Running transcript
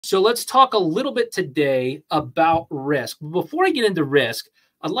So let's talk a little bit today about risk. Before I get into risk,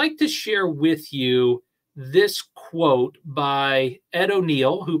 I'd like to share with you this quote by Ed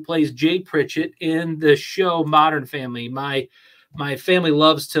O'Neill, who plays Jay Pritchett in the show Modern Family. My family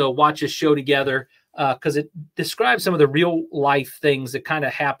loves to watch this show together because it describes some of the real life things that kind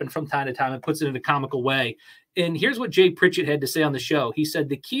of happen from time to time and puts it in a comical way. And here's what Jay Pritchett had to say on the show. He said,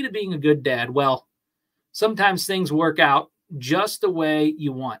 the key to being a good dad, well, sometimes things work out just the way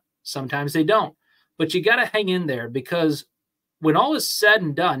you want. Sometimes they don't. But you got to hang in there, because when all is said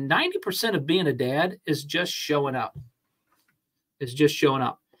and done, 90% of being a dad is just showing up. It's just showing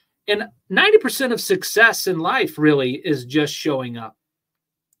up. And 90% of success in life really is just showing up.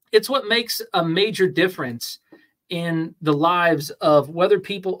 It's what makes a major difference in the lives of whether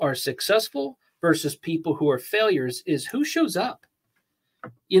people are successful versus people who are failures, is who shows up.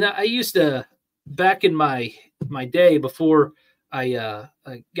 You know, I used to, back in my day before I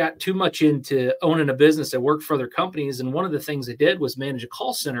got too much into owning a business, I worked for other companies. And one of the things I did was manage a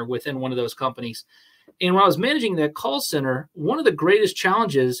call center within one of those companies. And when I was managing that call center, one of the greatest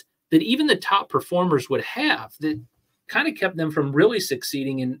challenges that even the top performers would have that kind of kept them from really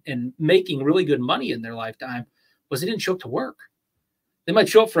succeeding and making really good money in their lifetime was they didn't show up to work. They might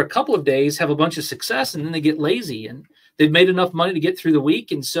show up for a couple of days, have a bunch of success, and then they get lazy and they've made enough money to get through the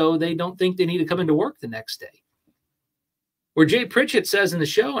week. And so they don't think they need to come into work the next day. Where Jay Pritchett says in the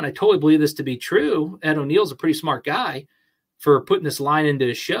show, and I totally believe this to be true, Ed O'Neill's a pretty smart guy for putting this line into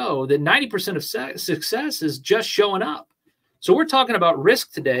his show, that 90% of success is just showing up. So we're talking about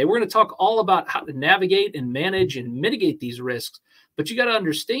risk today. We're going to talk all about how to navigate and manage and mitigate these risks. But you got to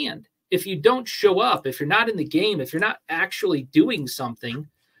understand, if you don't show up, if you're not in the game, if you're not actually doing something,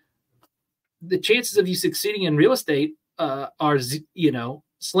 the chances of you succeeding in real estate are,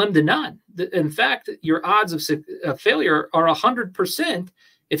 slim to none. In fact, your odds of failure are 100%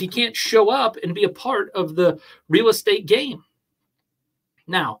 if you can't show up and be a part of the real estate game.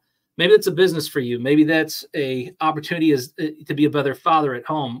 Now, maybe that's a business for you. Maybe that's a opportunity to be a better father at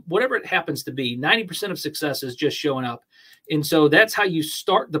home. Whatever it happens to be, 90% of success is just showing up. And so that's how you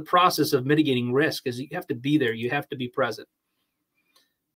start the process of mitigating risk, is you have to be there. You have to be present.